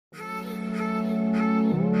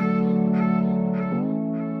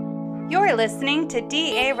You're listening to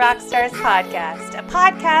DA Rockstars Podcast, a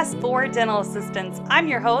podcast for dental assistants. I'm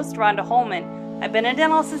your host, Rhonda Holman. I've been a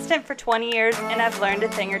dental assistant for 20 years, and I've learned a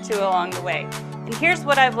thing or two along the way. And here's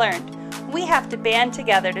what I've learned. We have to band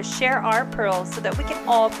together to share our pearls so that we can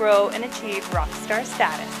all grow and achieve rockstar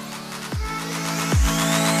status.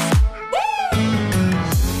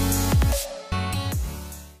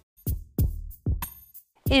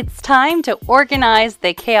 It's time to organize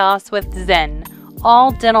the chaos with Zen.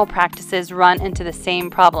 All dental practices run into the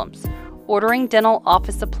same problems. Ordering dental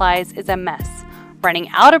office supplies is a mess. Running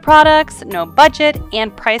out of products, no budget,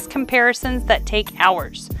 and price comparisons that take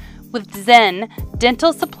hours. With Zen,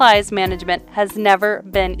 dental supplies management has never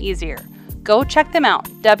been easier. Go check them out,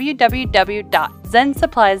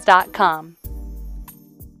 www.zensupplies.com.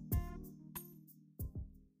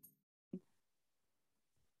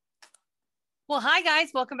 Well, hi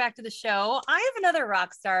guys, welcome back to the show. I have another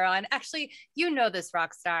rock star on. Actually, you know this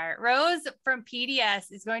rock star. Rose from PDS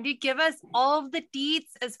is going to give us all of the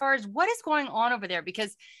deets as far as what is going on over there.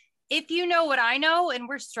 Because if you know what I know, and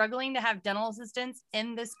we're struggling to have dental assistants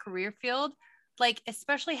in this career field, like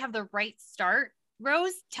especially have the right start.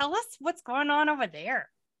 Rose, tell us what's going on over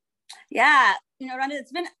there. Yeah, Rhonda,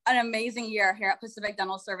 it's been an amazing year here at Pacific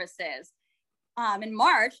Dental Services. In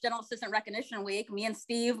March, Dental Assistant Recognition Week, me and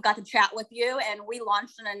Steve got to chat with you, and we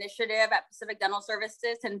launched an initiative at Pacific Dental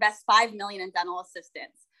Services to invest $5 million in dental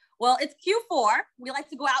assistants. Well, it's Q4. We like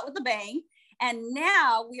to go out with a bang. And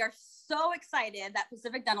now we are so excited that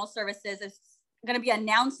Pacific Dental Services is going to be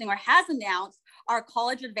announcing or has announced our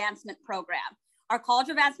College Advancement Program. Our College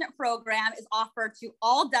Advancement Program is offered to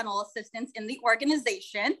all dental assistants in the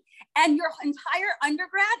organization, and your entire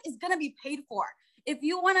undergrad is going to be paid for. If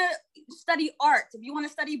you want to study art, if you want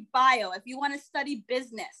to study bio, if you want to study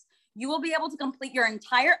business, you will be able to complete your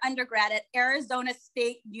entire undergrad at Arizona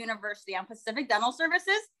State University, and Pacific Dental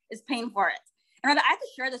Services is paying for it. And Rhonda, I have to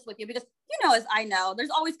share this with you because, as I know,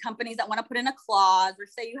 there's always companies that want to put in a clause or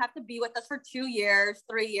say you have to be with us for 2 years,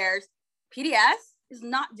 3 years. PDS is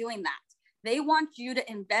not doing that. They want you to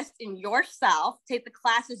invest in yourself, take the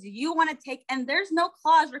classes you want to take, and there's no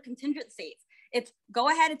clause or contingencies. It's go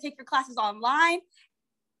ahead and take your classes online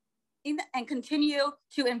and continue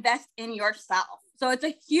to invest in yourself. So it's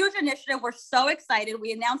a huge initiative. We're so excited.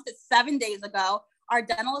 We announced it 7 days ago. Our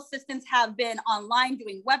dental assistants have been online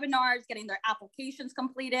doing webinars, getting their applications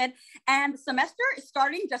completed, and the semester is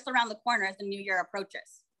starting just around the corner as the new year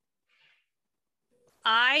approaches.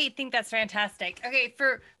 I think that's fantastic. Okay,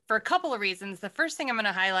 for a couple of reasons. The first thing I'm going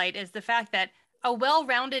to highlight is the fact that a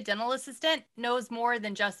well-rounded dental assistant knows more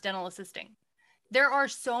than just dental assisting. There are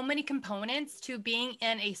so many components to being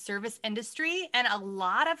in a service industry, and a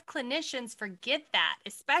lot of clinicians forget that,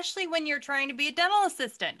 especially when you're trying to be a dental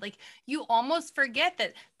assistant. Like, you almost forget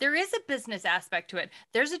that there is a business aspect to it.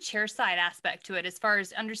 There's a chairside aspect to it as far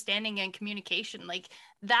as understanding and communication. Like,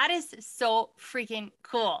 that is so freaking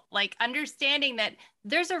cool. Like, understanding that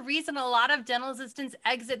there's a reason a lot of dental assistants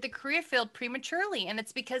exit the career field prematurely, and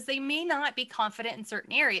it's because they may not be confident in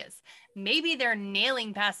certain areas. Maybe they're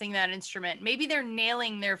nailing passing that instrument. Maybe they're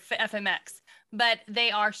nailing their FMX, but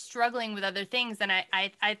they are struggling with other things. And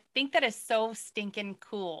I think that is so stinking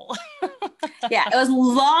cool. Yeah, it was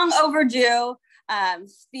long overdue.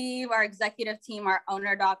 Steve, our executive team, our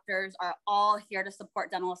owner doctors are all here to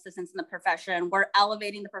support dental assistants in the profession. We're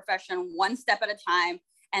elevating the profession one step at a time.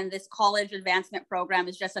 And this college advancement program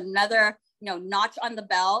is just another, notch on the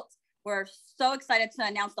belt. We're so excited to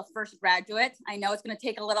announce the first graduate. I know it's going to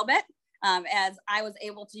take a little bit as I was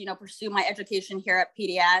able to, pursue my education here at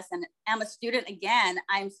PDS, and I'm a student again.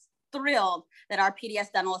 I'm thrilled that our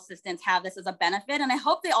PDS dental assistants have this as a benefit, and I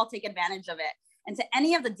hope they all take advantage of it. And to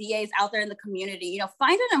any of the DAs out there in the community,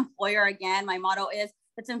 find an employer, again, my motto is,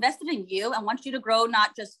 that's invested in you and wants you to grow,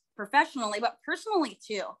 not just professionally, but personally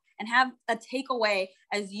too, and have a takeaway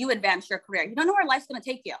as you advance your career. You don't know where life's going to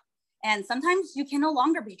take you. And sometimes you can no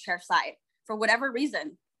longer be chairside for whatever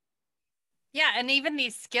reason. Yeah. And even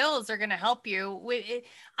these skills are going to help you.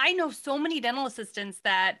 I know so many dental assistants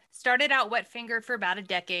that started out wet finger for about a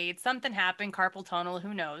decade. Something happened, carpal tunnel,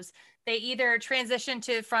 who knows? They either transitioned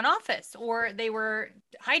to front office, or they were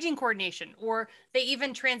hygiene coordination, or they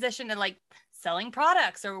even transitioned to like selling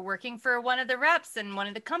products or working for one of the reps in one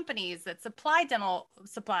of the companies that supply dental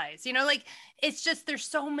supplies. It's just, there's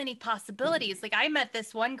so many possibilities. Like, I met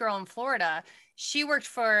this one girl in Florida, She worked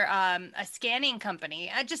for a scanning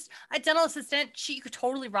company. A dental assistant. She could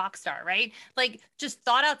totally rock star, right? Like just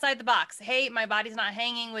thought outside the box. Hey, my body's not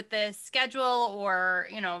hanging with this schedule, or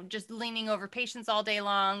just leaning over patients all day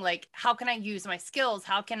long. Like, how can I use my skills?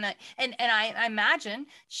 How can I? And I imagine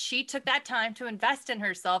she took that time to invest in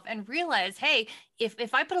herself and realize, hey,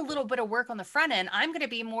 if I put a little bit of work on the front end, I'm going to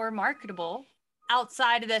be more marketable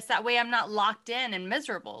outside of this. That way I'm not locked in and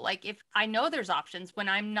miserable. Like if I know there's options when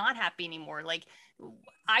I'm not happy anymore. Like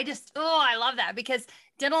I love that, because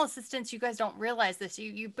dental assistants, you guys don't realize this.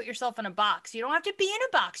 You put yourself in a box. You don't have to be in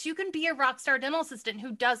a box. You can be a rock star dental assistant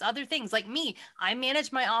who does other things. Like me, I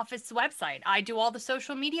manage my office website. I do all the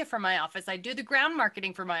social media for my office. I do the ground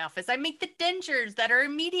marketing for my office. I make the dentures that are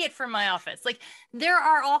immediate for my office. Like there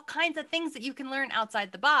are all kinds of things that you can learn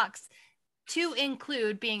outside the box, to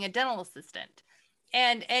include being a dental assistant.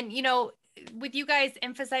 And with you guys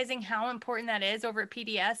emphasizing how important that is over at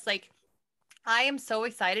PDS, like I am so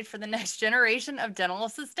excited for the next generation of dental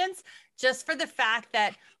assistants, just for the fact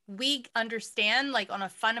that we understand, like on a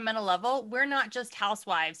fundamental level, we're not just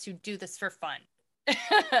housewives who do this for fun.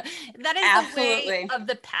 That is Absolutely. the way of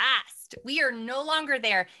the past. We are no longer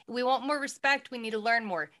there. We want more respect. We need to learn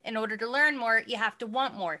more. In order to learn more, you have to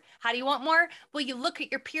want more. How do you want more? Well, you look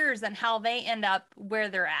at your peers and how they end up where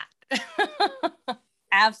they're at.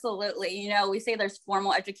 Absolutely. We say there's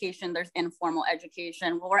formal education, there's informal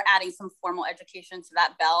education. Well, we're adding some formal education to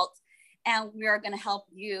that belt. And we are going to help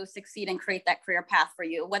you succeed and create that career path for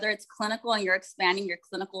you, whether it's clinical and you're expanding your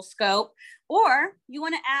clinical scope, or you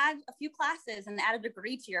want to add a few classes and add a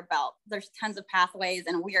degree to your belt. There's tons of pathways,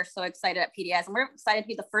 and we are so excited at PDS. And we're excited to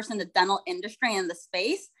be the first in the dental industry in the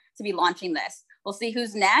space to be launching this. We'll see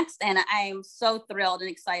who's next. And I'm so thrilled and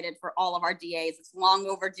excited for all of our DAs. It's long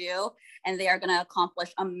overdue, and they are going to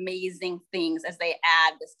accomplish amazing things as they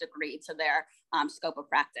add this degree to their scope of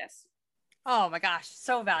practice. Oh my gosh,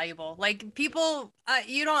 so valuable. Like people,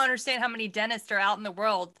 you don't understand how many dentists are out in the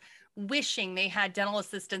world wishing they had dental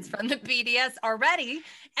assistants from the PDS already.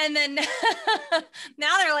 And then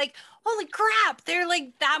now they're like, holy crap, they're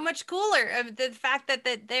like that much cooler. The fact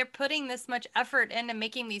that they're putting this much effort into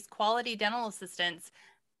making these quality dental assistants,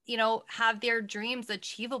 have their dreams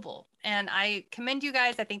achievable. And I commend you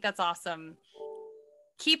guys. I think that's awesome.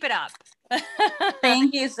 Keep it up.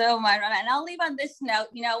 Thank you so much. And I'll leave on this note,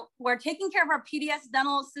 we're taking care of our PDS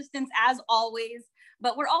dental assistants as always,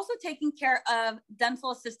 but we're also taking care of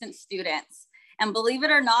dental assistant students. And believe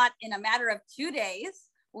it or not, in a matter of 2 days,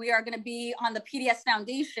 we are going to be on the PDS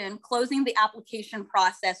Foundation closing the application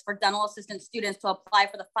process for dental assistant students to apply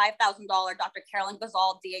for the $5,000 Dr. Carolyn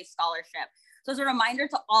Gazal DA scholarship. So as a reminder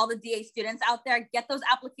to all the DA students out there, get those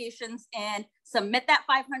applications in, submit that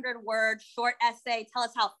 500-word short essay, tell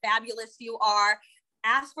us how fabulous you are,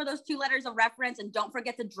 ask for those 2 letters of reference, and don't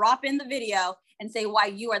forget to drop in the video and say why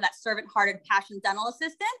you are that servant-hearted, passionate dental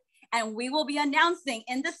assistant. And we will be announcing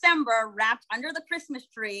in December, wrapped under the Christmas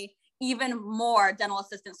tree, even more dental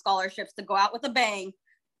assistant scholarships to go out with a bang,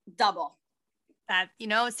 double. That,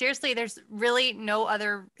 seriously, there's really no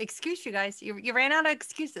other excuse, you guys. You ran out of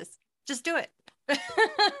excuses. Just do it.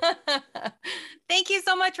 Thank you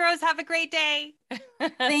so much, Rose. Have a great day.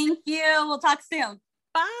 Thank you. We'll talk soon.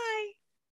 Bye.